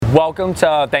Welcome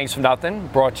to Thanks for Nothing,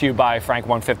 brought to you by Frank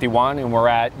 151, and we're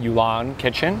at Yulan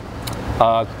Kitchen.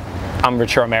 I'm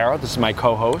Rich Romero, this is my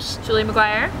co-host. Julie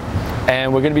McGuire.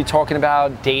 And we're going to be talking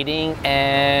about dating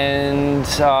and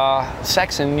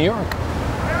sex in New York.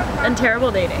 And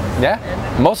terrible dating.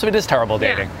 Yeah, most of it is terrible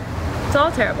dating. Yeah. It's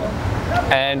all terrible.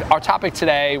 And our topic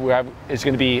today is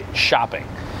going to be shopping.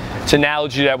 It's an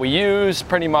analogy that we use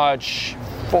pretty much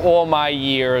for all my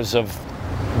years of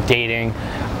dating.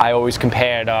 I always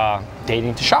compared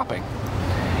dating to shopping.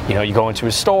 You know, you go into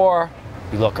a store,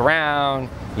 you look around,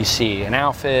 you see an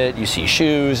outfit, you see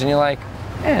shoes, and you're like,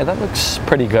 yeah, that looks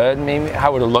pretty good. Maybe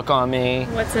how would it look on me?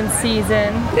 What's in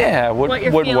season? Yeah, what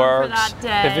you're feeling works. for that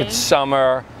day. If it's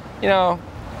summer, you know,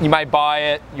 you might buy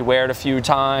it, you wear it a few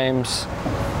times,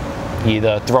 you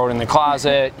either throw it in the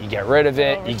closet, you get rid of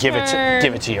it, you give it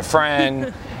to your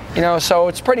friend. You know, so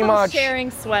it's pretty much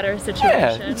sharing sweater situation.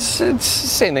 Yeah, it's the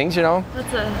same things, you know.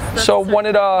 That's so one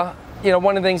of the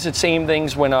things, the same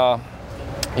things when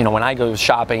you know, when I go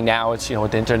shopping now, it's, you know,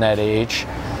 with the internet age,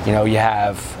 you know, you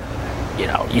have, you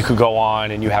know, you could go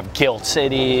on and you have Guild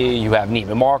City, you have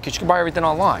Neiman Marcus, you can buy everything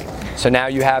online. So now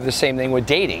you have the same thing with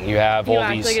dating. You have all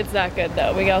these. Like it's that good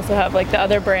though. We also have like the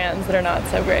other brands that are not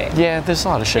so great. Yeah, there's a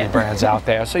lot of shitty brands out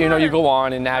there. So you know, you go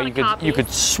on and now you could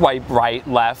swipe right,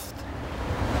 left.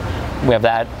 We have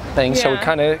that thing, so it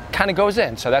kind of goes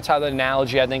in. So that's how the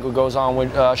analogy, I think, goes on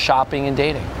with shopping and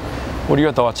dating. What are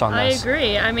your thoughts on this? I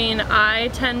agree. I mean, I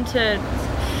don't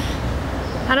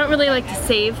really like to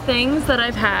save things that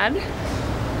I've had.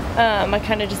 I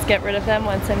kind of just get rid of them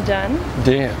once I'm done.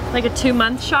 Damn. Like a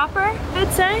 2-month shopper,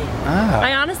 I'd say.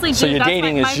 I honestly do. So your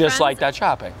dating is just like that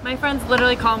shopping? My friends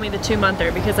literally call me the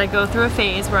 2-monther because I go through a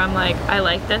phase where I'm like, I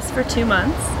like this for 2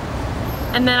 months.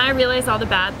 And then I realize all the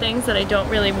bad things that I don't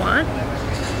really want,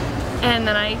 and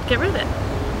then I get rid of it.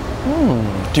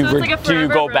 Do you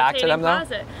go back to them though?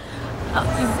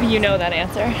 You know that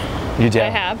answer. You do? I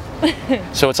have.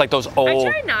 So it's like those old... I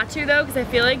try not to though, because I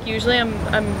feel like usually I'm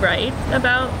right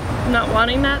about not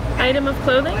wanting that item of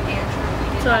clothing.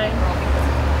 So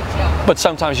But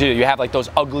sometimes you have like those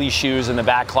ugly shoes in the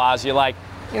back closet. You're like,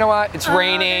 you know what? It's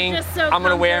raining. I'm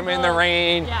gonna wear them in the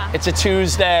rain. Yeah. It's a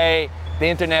Tuesday. The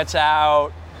internet's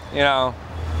out, you know.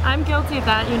 I'm guilty of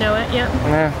that, you know it,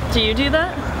 yeah. Do you do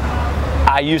that?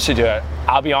 I used to do it.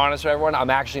 I'll be honest with everyone, I'm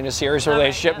actually in a serious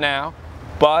relationship now,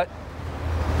 but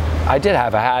I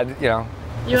had, you know.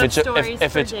 You have stories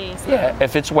for days. Yeah,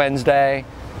 if it's Wednesday,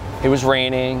 it was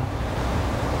raining,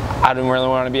 I didn't really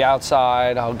want to be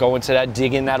outside, I'll go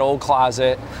dig in that old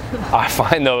closet, I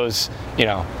find those, you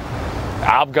know,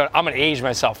 I'm gonna age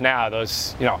myself now.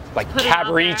 Those, you know, like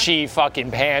Cavaricci fucking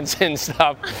pants and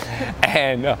stuff.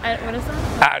 And what is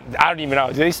that? I don't even know.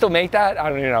 Do they still make that? I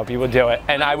don't even know. People do it.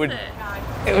 And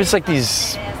it was like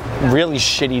these really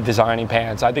shitty designing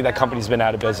pants. I think that company's been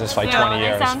out of business for like 20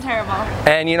 years. They sound terrible.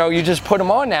 And you know, you just put them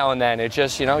on now and then. It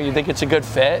just, you know, you think it's a good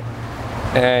fit,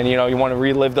 and you know, you want to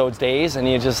relive those days, and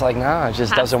you're just like, nah, it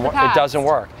just doesn't work. It doesn't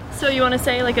work. So you want to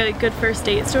say like a good first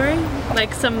date story?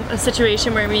 Like a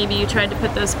situation where maybe you tried to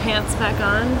put those pants back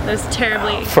on? Those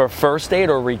terribly... For first date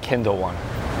or rekindle one?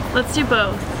 Let's do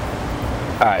both.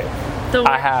 All right.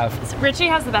 Richie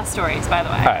has the best stories, by the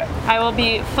way. All right. I will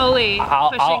be fully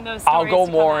pushing those stories. I'll go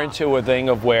more into a thing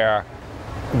of where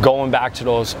going back to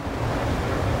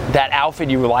that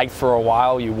outfit you liked for a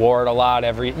while, you wore it a lot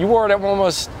you wore it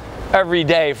almost every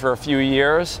day for a few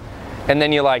years. And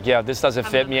then you're like, yeah, this doesn't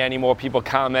fit me anymore. People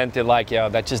commented like, yeah,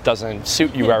 that just doesn't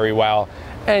suit you very well.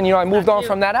 And, you know, I moved on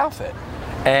from that outfit.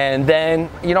 And then,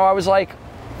 you know, I was like,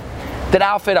 that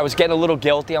outfit, I was getting a little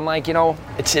guilty. I'm like, you know,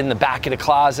 it's in the back of the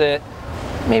closet.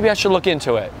 Maybe I should look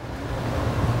into it.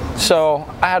 So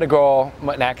I had a girl,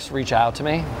 my ex, reach out to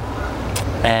me.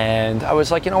 And I was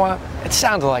like, you know what? It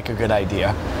sounded like a good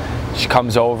idea. She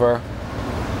comes over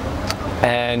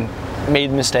and made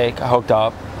a mistake. I hooked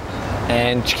up.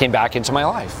 And she came back into my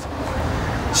life.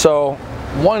 So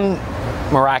one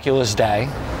miraculous day,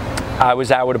 I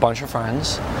was out with a bunch of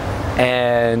friends,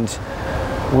 and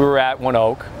we were at One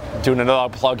Oak, doing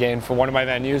another plug-in for one of my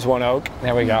venues, One Oak.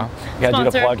 There we go. You gotta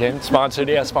do the plug-in. Sponsored,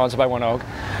 yeah, sponsored by One Oak.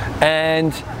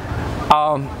 And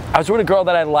I was with a girl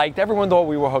that I liked. Everyone thought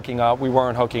we were hooking up. We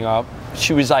weren't hooking up.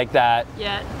 She was like that.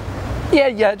 Yeah,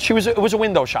 it was a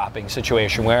window shopping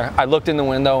situation where I looked in the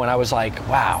window and I was like,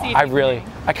 wow,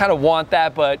 I kind of want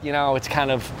that, but you know, it's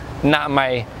kind of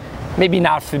maybe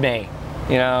not for me.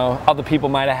 You know, other people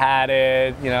might have had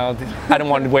it, you know, I didn't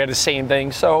want to wear the same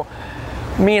thing. So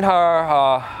me and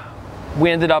her,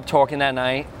 we ended up talking that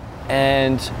night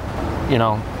and, you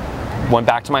know, went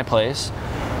back to my place.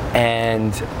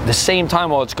 And the same time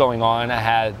while it's going on, I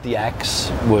had the ex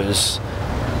was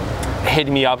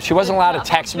hitting me up. She wasn't allowed to Like,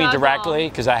 text me juggle. directly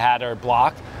because I had her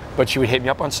blocked, but she would hit me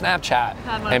up on Snapchat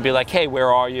Had one and of be those. like, hey,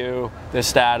 where are you?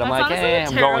 This, that. I'm That's like, honestly hey, a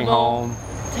I'm going home.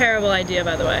 Terrible idea,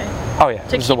 by the way. Oh yeah,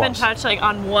 To it was the keep in worst. touch like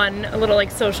on one little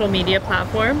like social media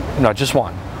platform. No, just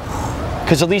one.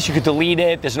 Because at least you could delete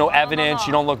it. There's no evidence.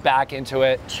 You don't look back into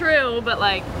it. True, but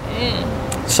like,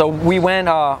 So we went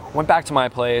back to my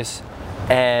place,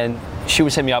 and she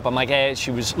was hitting me up. I'm like, hey,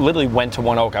 she was literally went to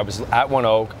One Oak. I was at One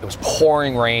Oak. It was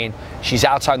pouring rain. She's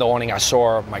outside the awning. I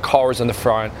saw her. My car was in the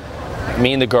front.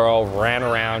 Me and the girl ran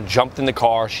around, jumped in the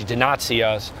car. She did not see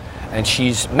us, and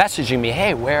she's messaging me,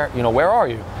 hey, where are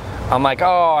you? I'm like,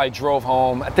 oh, I drove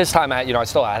home. At this time, I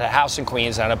still had a house in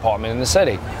Queens and an apartment in the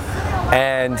city,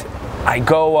 and I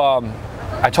go.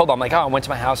 I told her, I'm like, oh, I went to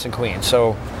my house in Queens.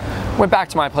 So went back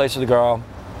to my place with the girl.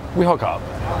 We hook up.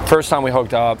 First time we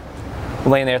hooked up,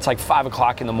 we're laying there. It's like 5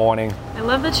 o'clock in the morning. I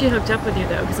love that she hooked up with you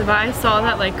though, because if I saw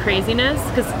that like craziness,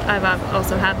 because I've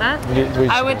also had that,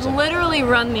 I would literally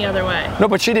run the other way. No,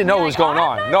 but she didn't know what You're was like, going oh,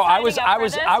 on. I'm No, not I was signing up for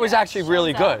this. You're actually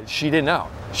really shut up. good. She didn't know.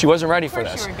 She wasn't ready for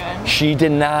Of this. course you were good. She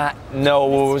did not know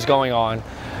what was going on.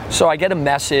 So I get a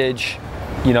message,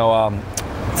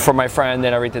 from my friend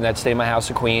and everything that stayed in my house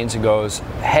in Queens, and goes,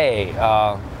 hey,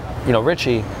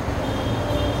 Richie,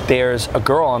 there's a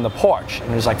girl on the porch,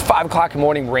 and it was like 5 o'clock in the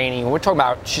morning, raining, and we're talking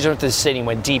about she's went to the city and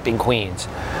went deep in Queens.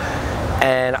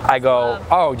 And I go,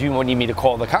 oh, do you need me to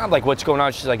call the cop? Like, what's going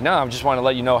on? She's like, no, I just want to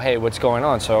let you know, hey, what's going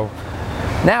on? So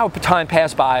now time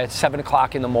passed by, it's 7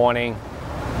 o'clock in the morning,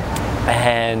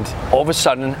 and all of a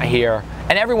sudden I hear,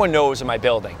 and everyone knows in my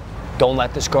building, don't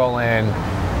let this girl in,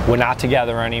 we're not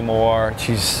together anymore,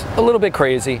 she's a little bit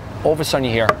crazy. All of a sudden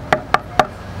you hear,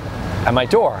 at my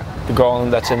door, the girl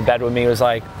that's in bed with me was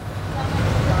like,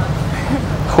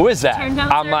 who is that? Turn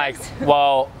down I'm like, service.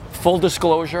 well, full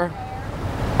disclosure,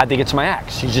 I think it's my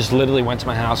ex. She just literally went to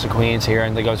my house in Queens here,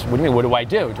 and they goes, what do you mean, what do I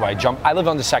do? Do I jump? I live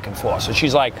on the second floor, so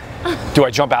she's like, do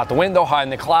I jump out the window, hide in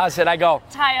the closet? I go,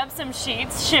 Tie up some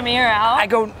sheets, shimmy her out. I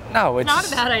go, no, it's Not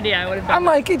a bad idea. I would have done. I'm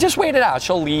like, just wait it out.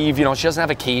 She'll leave, she doesn't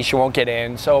have a key, she won't get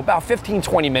in. So about 15,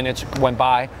 20 minutes went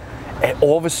by, and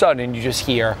all of a sudden you just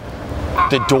hear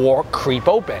the door creep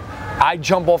open. I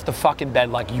jump off the fucking bed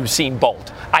like Usain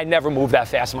Bolt. I never moved that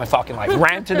fast in my fucking life.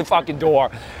 Ran to the fucking door.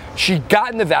 She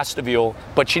got in the vestibule,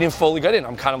 but she didn't fully get in.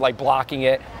 I'm kind of like blocking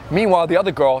it. Meanwhile, the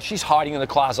other girl, she's hiding in the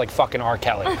closet like fucking R.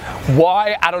 Kelly.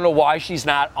 Why? I don't know why she's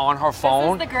not on her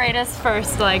phone. This is the greatest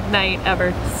first night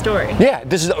ever story. Yeah,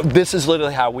 this is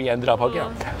literally how we ended up hooking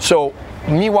up. So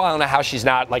meanwhile, I don't know how she's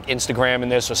not like Instagramming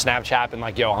this or Snapchat and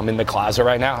like, yo, I'm in the closet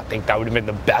right now. I think that would have been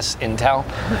the best intel,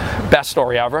 best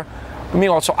story ever.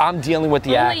 Meanwhile, so I'm dealing with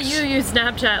the Only ex. you use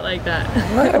Snapchat like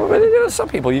that. Some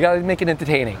people, you gotta make it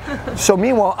entertaining. So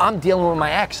meanwhile, I'm dealing with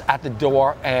my ex at the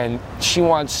door, and she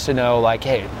wants to know, like,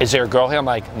 hey, is there a girl here? I'm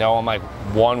like, no. I'm like,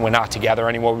 one, we're not together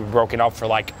anymore. We've broken up for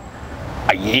like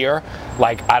a year.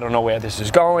 Like, I don't know where this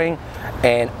is going,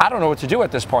 and I don't know what to do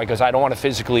at this point because I don't want to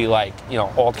physically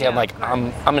alter. Yeah, Like,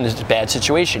 I'm in this bad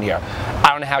situation here. I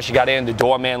don't know how she got in. The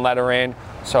doorman let her in.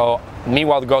 So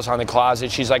meanwhile, the girl's on the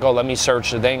closet. She's like, oh, let me search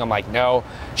the thing. I'm like, no.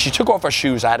 She took off her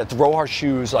shoes. I had to throw her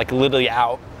shoes like literally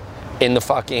out in the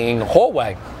fucking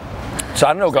hallway. So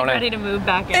I don't know, going Ready to move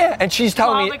back in. Yeah, and she's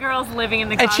telling All me, the girls living in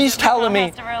the closet and she's telling for the me,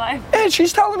 rest of her life. and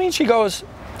she's telling me, she goes,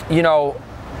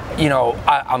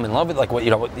 I'm in love with like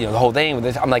the whole thing.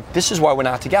 I'm like, this is why we're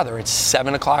not together. It's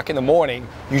 7 o'clock in the morning.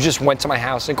 You just went to my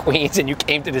house in Queens and you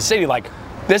came to the city. Like,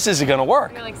 this isn't gonna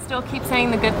work. You're like, still keep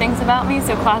saying the good things about me,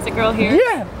 so closet girl here.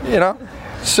 Yeah,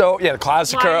 So yeah, the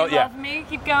closet Why girl. you Yeah. love me?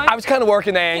 Keep going. I was kind of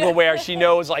working the angle where she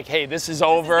knows, like, hey, this is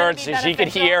over, gonna be so she could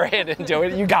beneficial. hear it and do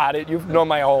it. You got it. You know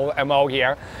my whole MO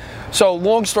here. So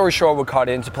long story short, we're cut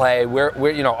into play. We're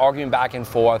arguing back and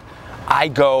forth. I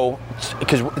go,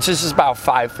 because this is about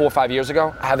 4 or 5 years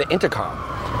ago. I have an intercom,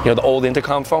 the old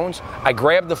intercom phones. I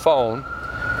grab the phone,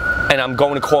 and I'm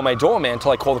going to call my doorman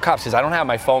until I call the cops because I don't have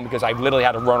my phone because I literally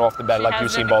had to run off the bed She like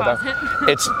has it in Usain the Bolt.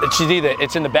 closet.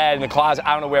 It's in the bed, in the closet.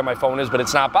 I don't know where my phone is, but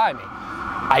it's not by me.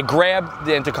 I grab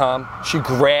the intercom. She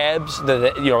grabs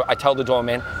I tell the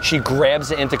doorman. She grabs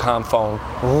the intercom phone,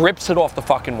 rips it off the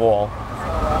fucking wall.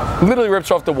 Literally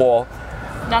rips off the wall.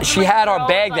 Nothing She like had girls our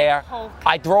bag like there. Hulk.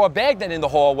 I throw a bag then in the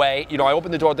hallway. I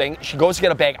open the door thing. She goes to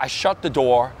get a bag. I shut the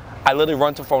door. I literally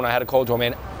run to the phone. I had to call the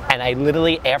doorman. And I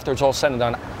literally, after it's all said and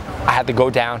done, I had to go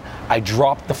down. I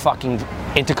dropped the fucking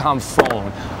intercom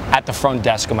phone at the front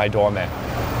desk of my doorman.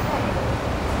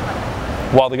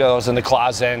 While the girl was in the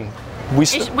closet. And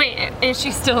Wait, is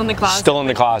she still in the closet? still in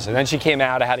the closet. Then she came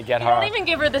out. I had to get You her. don't even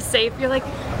give her the safe. You're like,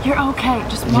 You're okay.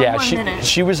 Just one Yeah, more minute.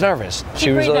 she was nervous. She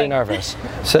Keep was really breathing. nervous.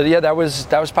 So yeah, that was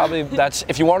probably, that's,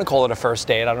 if you want to call it a first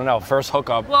date, I don't know, first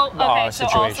hookup Well, okay, so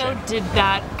situation. also, did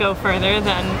that go further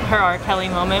than her R. Kelly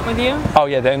moment with you? Oh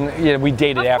yeah, then yeah, we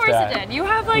dated Of after course that. it did. You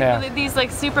have like Yeah. these like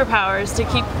superpowers to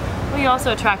keep. Well, you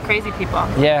also attract crazy people.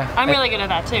 Yeah. I'm really good at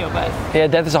that too, but Yeah,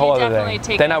 that's a whole You other definitely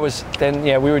thing. take Then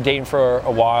yeah, we were dating for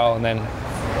a while, and then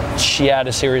she had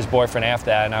a serious boyfriend after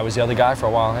that, and I was the other guy for a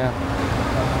while. Yeah.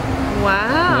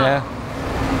 wow. Yeah.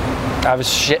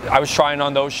 I was trying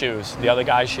on those shoes, the other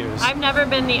guy's shoes. I've never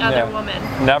been the other Yeah.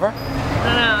 woman. Never? I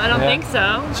don't know. I don't Yeah. think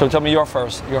so. So tell me your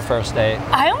first date.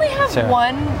 I only have Sarah.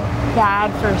 one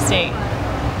bad first date.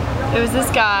 It was this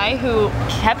guy who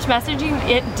kept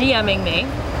DMing me,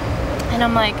 and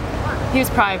I'm like, he was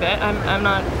private. I'm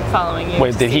not following you.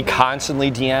 Wait, to did see he me.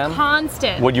 constantly DM?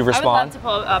 Constant. Would you I would respond? love to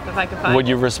pull it up if I could find Would it.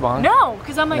 you respond? No,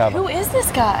 because I'm like, Never. who is this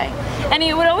guy? And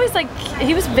he would always like,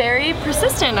 he was very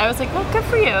persistent. I was like, well, good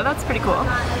for you. That's pretty cool.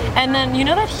 And then, you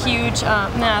know that huge,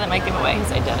 that might give away his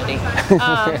identity.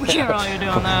 We can't really do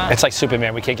on that. It's like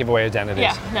Superman, we can't give away identities.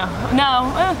 Yeah,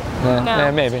 no.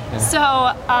 Yeah, maybe. Yeah. So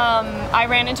I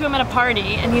ran into him at a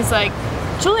party, and he's like,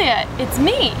 Julia, it's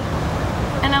me.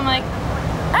 And I'm like,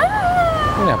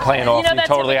 Yeah, playing off. know You that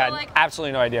totally typical, had like,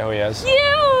 absolutely no idea who he is. you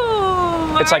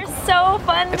It's are like- so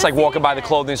fun. It's to like walking see by the it.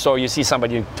 clothing store, you see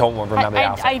somebody you don't remember the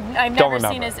outfit. I've Don't never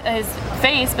seen remember. his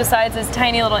face besides his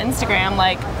tiny little Instagram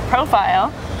like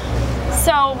profile.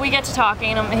 So we get to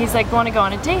talking, and he's like, "Want to go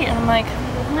on a date?" And I'm like,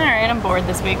 "All right, I'm bored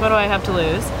this week. What do I have to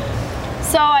lose?"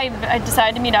 So I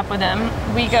decided to meet up with him.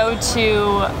 We go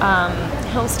to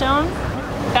Hillstone.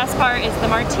 Best part is the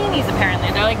martinis.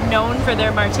 Apparently, they're like known for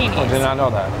their martinis. I did not know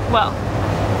that. Well,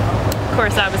 of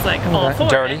course, I was like all for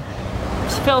Dirty. it.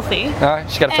 It's filthy. All right,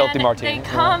 she got a filthy And martini. They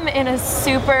come in a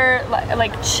super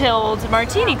like chilled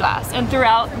martini glass, and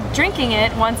throughout drinking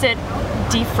it, once it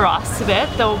defrosts a bit,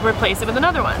 they'll replace it with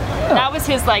another one. That was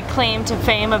his like claim to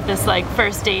fame of this like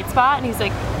first date spot, and he's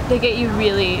like, they get you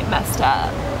really messed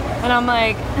up. And I'm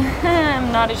like,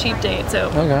 I'm not a cheap date, so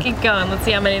Okay. keep going. Let's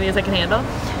see how many of these I can handle.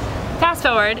 Fast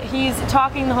forward, he's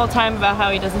talking the whole time about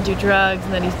how he doesn't do drugs,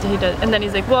 and then he does, and then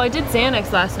he's like, well, I did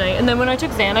Xanax last night, and then when I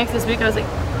took Xanax this week, I was like,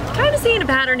 kind of seeing a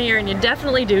pattern here, and you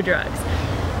definitely do drugs.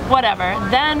 Whatever.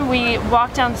 Then we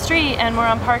walked down the street, and we're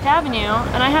on Park Avenue,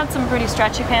 and I had some pretty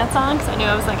stretchy pants on, because I knew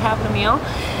I was like having a meal,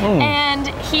 and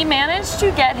he managed to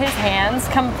get his hands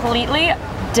completely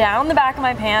down the back of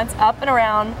my pants, up and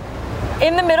around,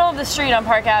 in the middle of the street on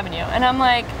Park Avenue, and I'm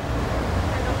like,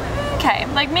 okay,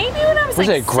 like maybe when I was Was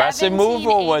like it an aggressive move, 17,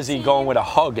 or was he 18? going with a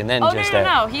hug and then Oh, just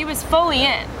no, he was fully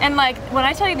in. And like, when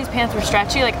I tell you these pants were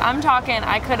stretchy, like I'm talking,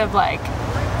 I could have like,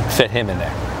 fit him in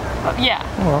there? yeah.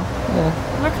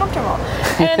 They're comfortable.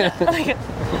 And like,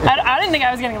 I didn't think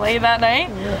I was getting laid that night.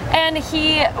 And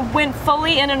he went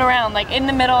fully in and around, like in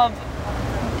the middle of,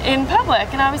 in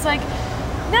public. And I was like,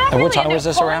 not And really. what time And was it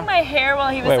this pulling around? my hair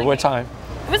while he was Wait, like, what time?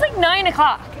 it was like 9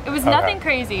 o'clock. It was nothing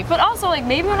crazy. But also like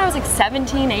maybe when I was like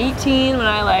 17, 18, when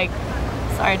I like,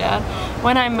 sorry dad,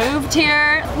 when I moved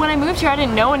here I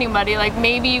didn't know anybody. Like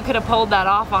maybe you could have pulled that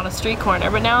off on a street corner.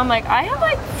 But now I'm like, I have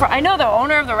like, I know the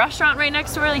owner of the restaurant right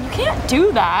next door. Like you can't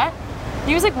do that.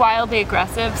 He was like wildly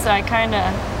aggressive. So I kind of,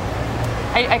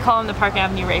 I call him the Park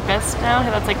Avenue rapist now.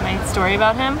 That's like my story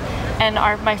about him. And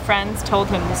my friends told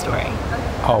him the story.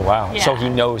 Oh wow! Yeah. So he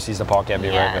knows he's the Park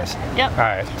Avenue Yeah. rapist. Yep. All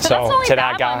right. So that's the So only to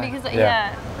that bad guy, one because,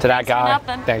 yeah. To that Thanks for guy,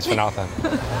 nothing. thanks for nothing.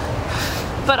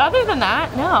 But other than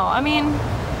that, no. I mean,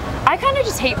 I kind of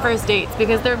just hate first dates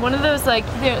because they're one of those like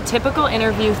typical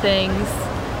interview things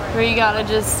where you gotta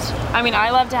just. I mean, I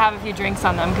love to have a few drinks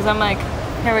on them because I'm like,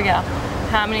 here we go.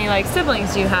 How many like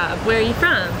siblings do you have? Where are you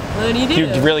from? What do you do?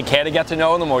 Do you really care to get to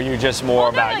know them, or you just more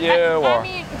Well, no, about like, you? I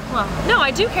mean, well, no,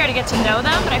 I do care to get to know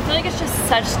them, but I feel like it's just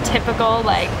such typical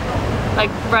like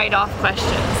write-off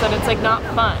questions that it's like not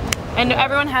fun. And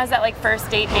everyone has that like first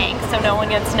date angst, so no one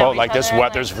gets to know Oh, like each this other,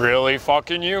 weather's really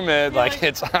fucking humid. Like like,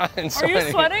 it's hot and Are you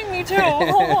sunny. sweating? Me too.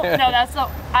 No, that's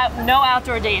no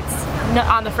outdoor dates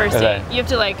on the first Okay. date. You have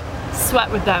to like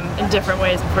sweat with them in different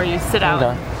ways before you sit out.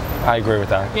 Okay. I agree with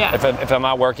that. Yeah. If I'm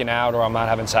not working out or I'm not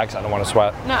having sex, I don't want to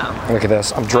sweat. No. Look at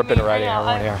this. I'm dripping I mean, already. I know,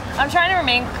 Everyone here. I'm trying to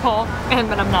remain cool,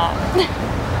 but I'm not.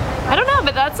 I don't know,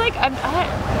 but that's like,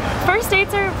 first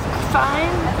dates are fine.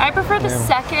 I prefer the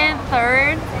second,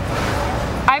 third.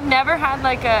 I've never had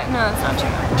like a, no, that's not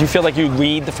true. Do you feel like you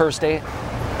lead the first date?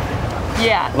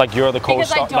 Yeah. Like you're the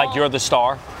Because I co-star? Like don't- you're the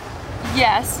star?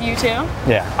 Yes, you too.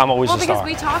 Yeah, I'm always Well, the because star.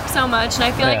 we talk so much, and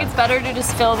I feel like Yeah. it's better to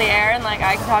just fill the air and like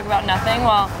I can talk about nothing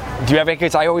while. Do you have any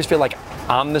kids? I always feel like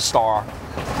I'm the star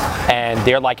and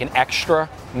they're like an extra.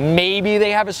 Maybe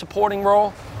they have a supporting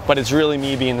role, but it's really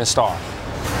me being the star.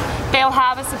 they'll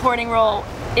have a supporting role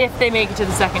if they make it to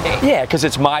the second date. Yeah, because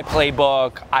it's my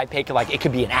playbook. I pick like, it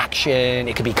could be an action,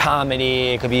 it could be comedy,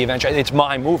 it could be adventure. It's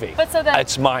my movie. But so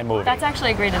it's my movie. That's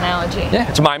actually a great analogy. Yeah,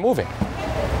 it's my movie.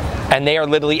 And they are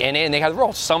literally in it, and they have the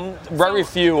role. Very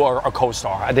few are a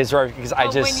co-star. There's very, because I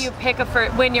just. When you pick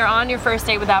when you're on your first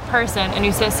date with that person, and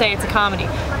you say it's a comedy,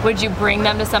 would you bring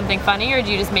them to something funny, or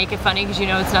do you just make it funny because you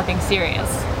know it's nothing serious?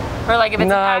 Or like if it's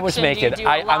an action, do you do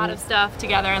a lot of stuff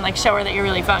together and like show her that you're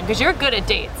really fun? Because you're good at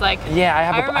dates. Like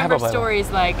yeah, I remember stories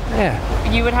like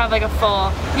you would have like a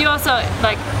full. You also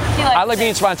like. I like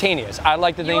being spontaneous. I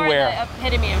like the thing where. You are the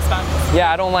epitome of spontaneous.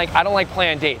 Yeah, I don't like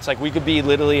planned dates. Like we could be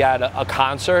literally at a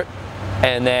concert,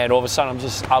 and then all of a sudden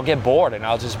I'll get bored and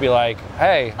I'll just be like,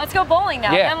 hey. Let's go bowling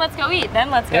now. Then let's go eat. Then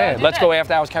let's go. Yeah, let's go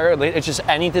after hours karaoke. It's just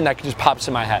anything that just pops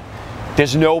in my head.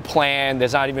 There's no plan.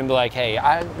 There's not even like, hey,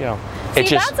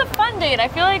 See, that's a fun date. I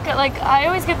feel like I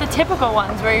always get the typical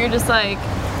ones where you're just like.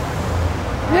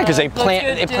 Yeah, because they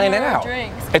plan it out.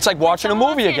 Drinks. It's like watching a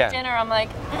movie again. Dinner, I'm like,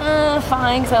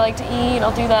 fine, because I like to eat.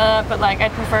 I'll do that, but like I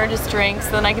prefer just drinks.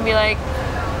 Then I can be like.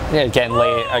 Yeah, it's getting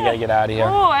late. I gotta get out of here.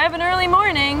 Oh, I have an early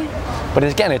morning. But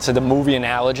again, it's the movie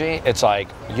analogy. It's like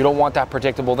you don't want that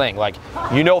predictable thing. Like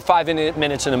 5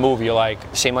 minutes in the movie, you're like,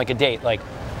 same like a date. Like,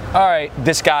 all right,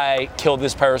 this guy killed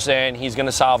this person. He's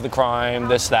gonna solve the crime.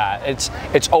 This, that.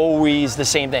 It's always the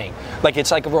same thing. Like it's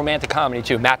like a romantic comedy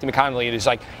too. Matthew McConaughey is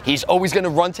like he's always gonna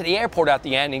run to the airport at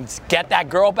the end and get that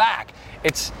girl back.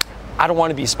 I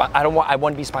want to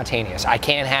be spontaneous. I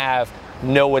can't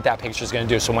know what that picture is gonna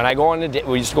do. So when I go on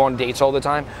we used to go on dates all the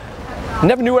time.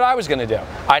 Never knew what I was gonna do.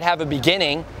 I'd have a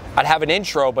beginning. I'd have an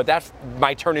intro, but that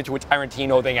might turn into a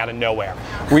Tarantino thing out of nowhere.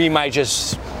 We might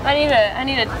just. I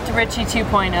need a Richie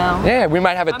 2.0. Yeah, we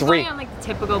might have a 3. I'm going on like the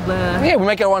typical blah. Yeah, we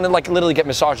might go on and like literally get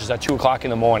massages at 2 o'clock in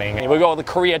the morning. And we go to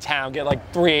Koreatown, get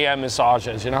like 3 a.m.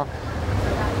 massages, you know?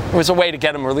 It was a way to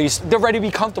get them released. They're ready to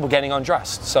be comfortable getting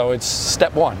undressed. So it's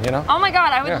step 1, you know? Oh my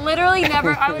God, I would literally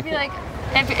never, I would be like,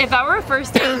 if I were a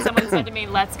first date and someone said to me,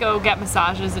 let's go get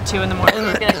massages at 2 in the morning,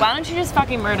 I'd be like, why don't you just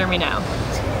fucking murder me now?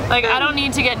 Like, I don't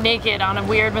need to get naked on a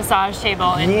weird massage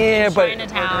table in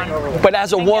Chinatown. But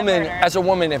as a woman,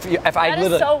 if I literally.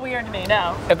 That is so weird to me,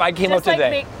 no. If I came up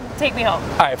today. Take me home.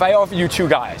 All right, if I offer you 2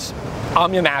 guys,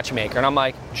 I'm your matchmaker, and I'm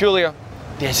like, Julia,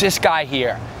 there's this guy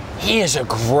here. He is a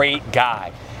great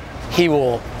guy. He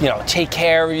will, take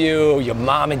care of you. Your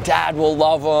mom and dad will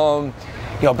love him.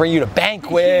 Bring you to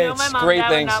banquets, my mom great and dad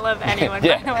things. would not love anyone,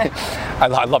 by the way.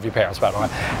 I love your parents, by the way.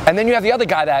 And then you have the other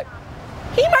guy that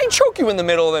he might choke you in the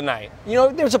middle of the night.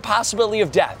 There's a possibility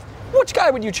of death. Which guy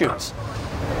would you choose?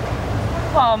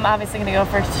 Well, I'm obviously gonna go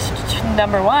for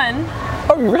number 1.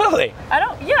 Oh, really? I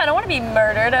don't want to be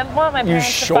murdered. I want my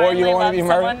parents to finally love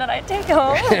someone that I take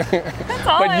home. That's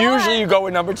all But usually you go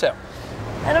with number 2.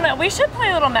 I don't know. We should play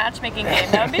a little matchmaking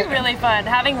game. That would be really fun.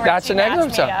 Having Richie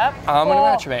match me up. I'm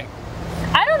gonna matchmake.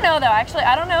 I don't know though. Actually,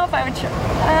 I don't know if I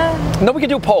would. No, we could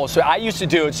do polls. So I used to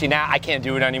do it. See, now I can't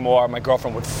do it anymore. My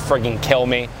girlfriend would frigging kill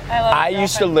me. I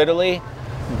used to literally,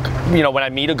 when I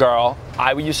meet a girl,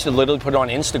 I used to literally put it on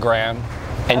Instagram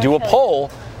and do a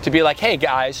poll to be like, hey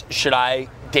guys, should I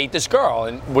date this girl?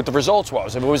 And what the results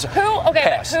was. If it was who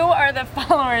are the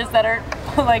followers that are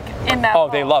like in that? Oh,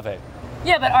 they love it.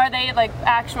 Yeah, but are they like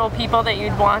actual people that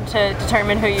you'd want to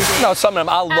determine who you date? No, some of them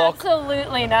I'll look.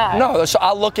 Absolutely not. No, so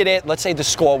I'll look at it. Let's say the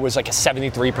score was like a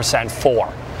 73%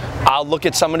 for. I'll look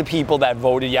at some of the people that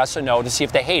voted yes or no to see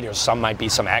if they're haters. Some might be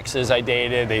some exes I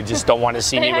dated. They just don't want to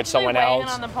see me with someone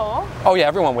else. On the poll? Oh yeah,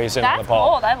 everyone weighs in on the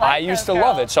poll. That's bold. I used to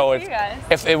love it. So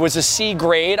if it was a C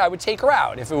grade, I would take her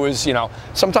out. If it was,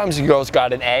 sometimes the girls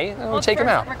got an A, I would take them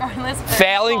out. Regardless,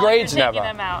 failing grades never.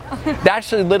 Them out.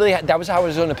 That was how I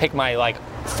was going to pick my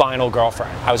final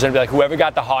girlfriend. I was going to be like, whoever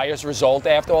got the highest result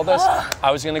after all this,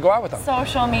 I was going to go out with them.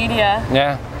 Social media.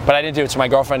 Yeah, but I didn't do it. So my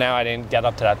girlfriend now, I didn't get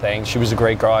up to that thing. She was a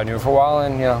great girl. I knew her for a while,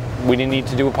 and we didn't need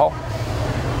to do a poll.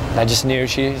 I just knew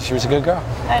she was a good girl.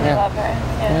 I do love her.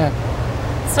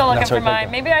 Yeah. Still looking for mine.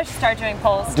 Maybe I should start doing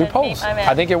polls. Do polls.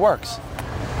 I think it works.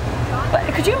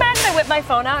 But could you imagine I whip my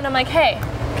phone out and I'm like, hey,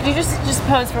 could you just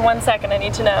pose for 1 second? I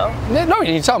need to know. No,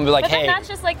 you need to tell them. Be like, but hey. But that's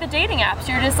just like the dating apps.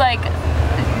 You're just like,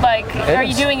 are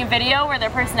you doing a video where their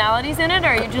personality's in it, or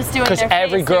are you just doing their face? Because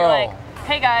every girl. Like,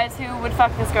 hey guys, who would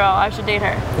fuck this girl? I should date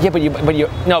her. Yeah, but you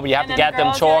have to get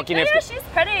them talking. Like, she's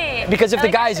pretty. Because if the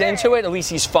guy's into it, at least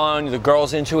he's fun. The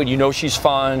girl's into it, she's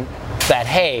fun. That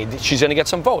hey, she's gonna get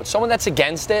some votes. Someone that's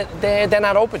against it, they're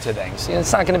not open to things.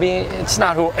 It's not gonna be. It's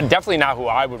not definitely not who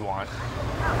I would want.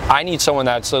 I need someone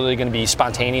that's literally gonna be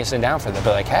spontaneous and down for them.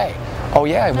 Be like, hey, oh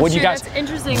yeah, what do you guys that's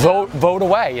interesting, vote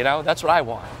away? That's what I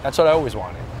want. That's what I always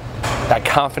wanted. That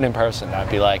confident person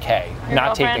that'd be like, hey, Your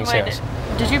not take girlfriend, things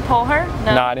serious. Did you pull her?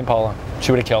 No. No, I didn't pull her.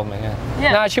 She would have killed me.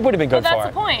 Yeah. Nah, she would have been good but for that's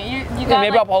it. the point. You Yeah, got,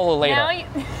 maybe like, I'll pull her later. now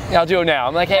Yeah, I'll do it now.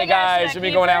 I'm like, hey Hey, guys, guys, should I we've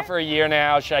been keep going her? out for a year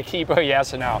now. Should I keep her?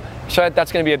 Yes or no?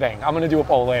 That's gonna be a thing. I'm gonna do a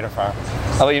poll later for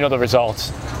her. I'll let you know the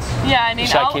results. Yeah, I mean,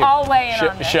 Should I keep- I'll weigh in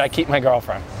on this. Should I keep my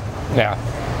girlfriend? Yeah.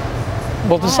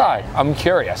 We'll decide. I'm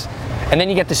curious. And then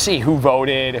you get to see who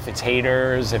voted, if it's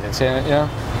haters, if it's, you know.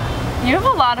 You have a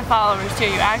lot of followers too.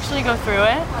 You actually go through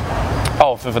it.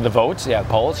 Oh, for the votes? Yeah,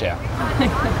 polls, yeah.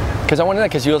 Because I wanted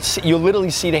that, because you'll literally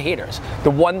see the haters.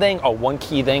 The one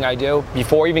key thing I do,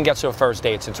 before it even gets to a first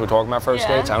date, since we're talking about first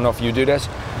dates, I don't know if you do this,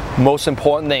 most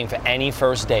important thing for any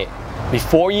first date,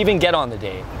 before you even get on the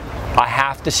date, I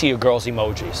have to see a girl's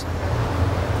emojis.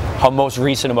 Her most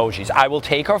recent emojis. I will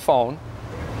take her phone.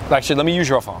 Actually, let me use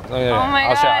your phone. Oh my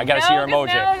I'll show you. I God, gotta see your 'cause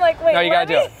emoji. now I'm like, wait, no, you gotta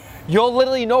do let it. You'll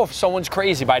literally know if someone's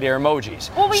crazy by their emojis.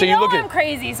 Well, we so you know look I'm at,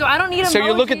 crazy, so I don't need emojis. So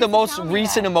you look at the to most tell me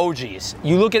recent that. emojis.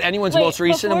 You look at anyone's Wait, most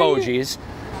recent before you- emojis.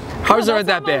 How's No, it that's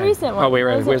that not my bad? recent one. Oh wait,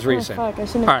 Where's where's it? recent? Oh, fuck, I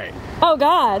shouldn't All have- right. Oh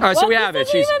God. All right, so What? we have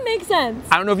This it. doesn't even make sense.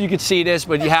 I don't know if you could see this,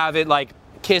 but you have it like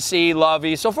kissy,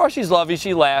 lovey. So far she's lovey.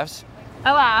 She laughs.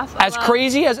 I laugh. As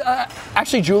crazy as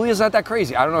actually Julia's not that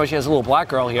crazy. I don't know if she has a little black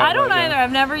girl here. I don't but, either.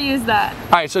 I've never used that. All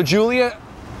right, so Julia,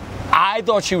 I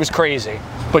thought she was crazy,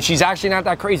 but she's actually not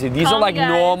that crazy. These Call are me, like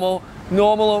guys.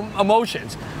 normal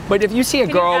emotions. But if you see a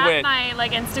Can girl you add with, my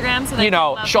like Instagram so that you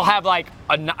know, people she'll love me? have like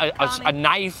a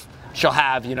knife. She'll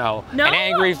have, you know, No an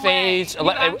angry way. face. You've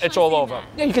actually It's all seen over. that.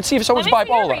 Yeah, you can see if someone's Let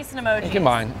me see your bipolar. recent emojis. Look at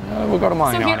mine. We'll go to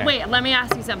mine. So on here, it. wait, let me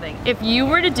ask you something. If you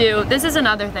were to do, this is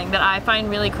another thing that I find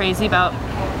really crazy about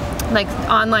like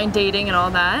online dating and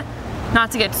all that,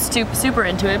 not to get super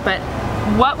into it, but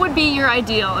what would be your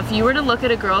ideal if you were to look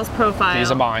at a girl's profile? These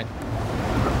are mine.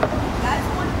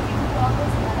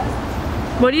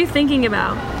 What are you thinking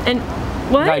about? And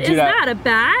what I is do that. that? A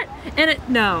bat? And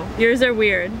no, yours are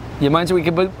weird. Yeah, mine's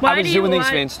weak, but Why I was do you doing these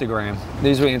for want- Instagram.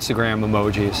 These were Instagram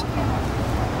emojis.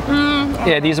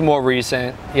 Yeah, these are more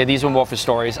recent. Yeah, these were more for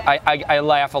stories. I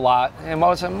laugh a lot, and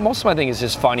most of my thing is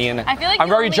just funny, and I feel like I'm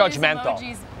you very only use judgmental.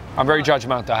 emojis- I'm very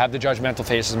judgmental. I have the judgmental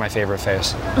face as my favorite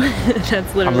face. That's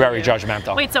literally I'm very you.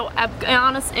 judgmental. Wait, so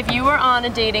honest, if you were on a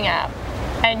dating app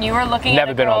and you were looking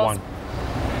Never at a been on girl's- one.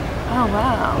 Oh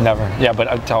wow. Never. Yeah, but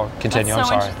continue. That's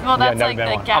so I'm sorry. interesting. Well, yeah, that's never like been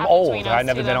the on one. gap I'm old. between us I've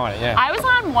never two, been though. on it. Yeah. I was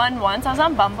on one once. I was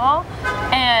on Bumble,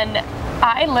 and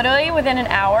I literally within an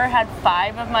hour had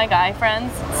 5 of my guy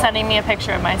friends sending me a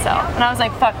picture of myself, and I was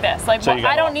like, "Fuck this! Like, So you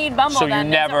got I don't all- need Bumble so you then.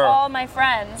 These are never- all my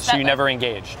friends." So that, you like, never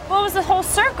engaged, Well, it was the whole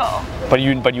circle. but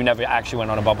you never actually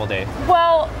went on a Bumble date.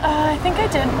 Well, I think I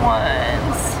did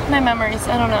once. My memories.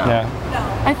 I don't know.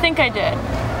 Yeah. I think I did.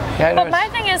 Yeah. But my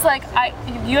thing is like,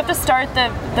 you have to start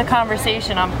the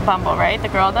conversation on Bumble, right? The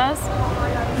girl does.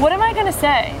 What am I gonna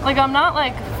say? Like, I'm not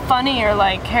like funny or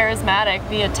like charismatic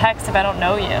via text if I don't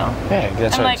know you. Yeah,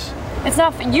 that's I'm what like, it's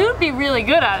not. You'd be really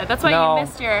good at it. That's why No. you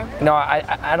missed your. No,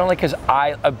 I don't like, because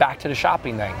back to the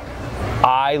shopping thing.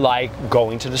 I like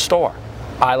going to the store.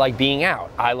 I like being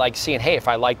out. I like seeing, hey, if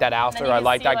I like that outfit, you or I can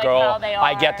like see, that like, girl, how they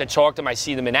I get are. to talk to them, I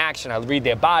see them in action, I read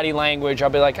their body language, I'll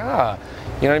be like, you know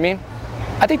what I mean?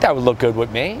 I think that would look good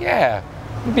with me, yeah.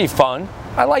 It'd be fun.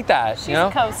 I like that, She's you know?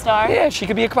 a co-star. Yeah, she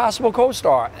could be a possible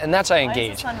co-star, and that's how I Why is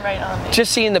engage. this one right on me?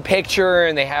 Just seeing the picture,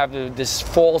 and they have this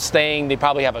false thing. They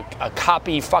probably have a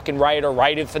copy fucking writer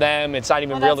write it for them. It's not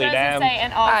even Well, that's really what I was them. gonna say,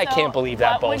 and also, I can't believe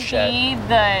that bullshit. What would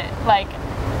be the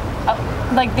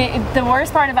the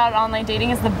worst part about online dating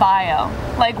is the bio.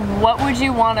 Like, what would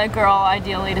you want a girl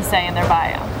ideally to say in their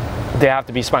bio? They have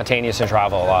to be spontaneous and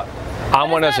travel a lot. I'm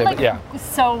one of Isn't those, that, yeah.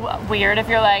 so weird if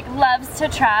you're like, loves to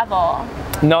travel.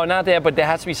 No, not that, but there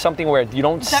has to be something where you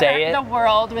don't say it. The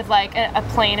world with like a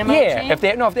plane emoji. Yeah, if they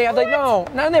have like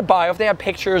not in their bio, if they have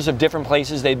pictures of different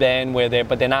places they've been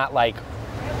but they're not like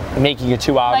making it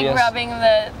too obvious. Like rubbing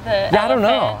the Yeah, I don't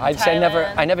know. elephant in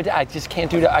I never did. I just can't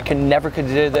do that. I never could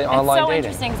do the online It's so dating.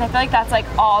 interesting because I feel like that's like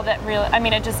all that really. I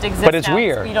mean, it just exists. But it's now.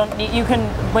 weird. You don't need. You can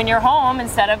when you're home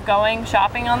instead of going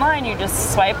shopping online, you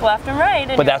just swipe left and right.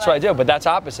 And But that's what I do. But that's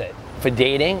opposite. For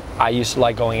dating, I used to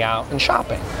like going out and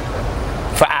shopping.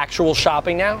 For actual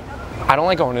shopping now, I don't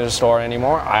like going to the store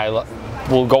anymore.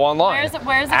 We'll go online. Where's a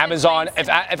good Amazon?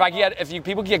 place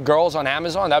People could get girls on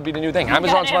Amazon, that'd be the new thing.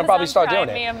 Amazon's gonna probably start doing Prime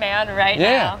it. me a man right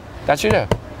Yeah, now. that's what you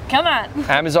do. Come on.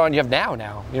 Amazon, you have now.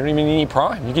 You don't even need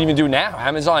Prime. You can even do now.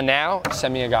 Amazon now,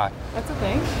 send me a guy. That's a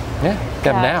thing. Yeah,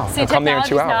 get them now. See, They'll come there in 2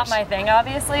 technology's hours. not my thing,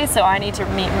 obviously, so I need to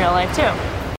meet in real life too.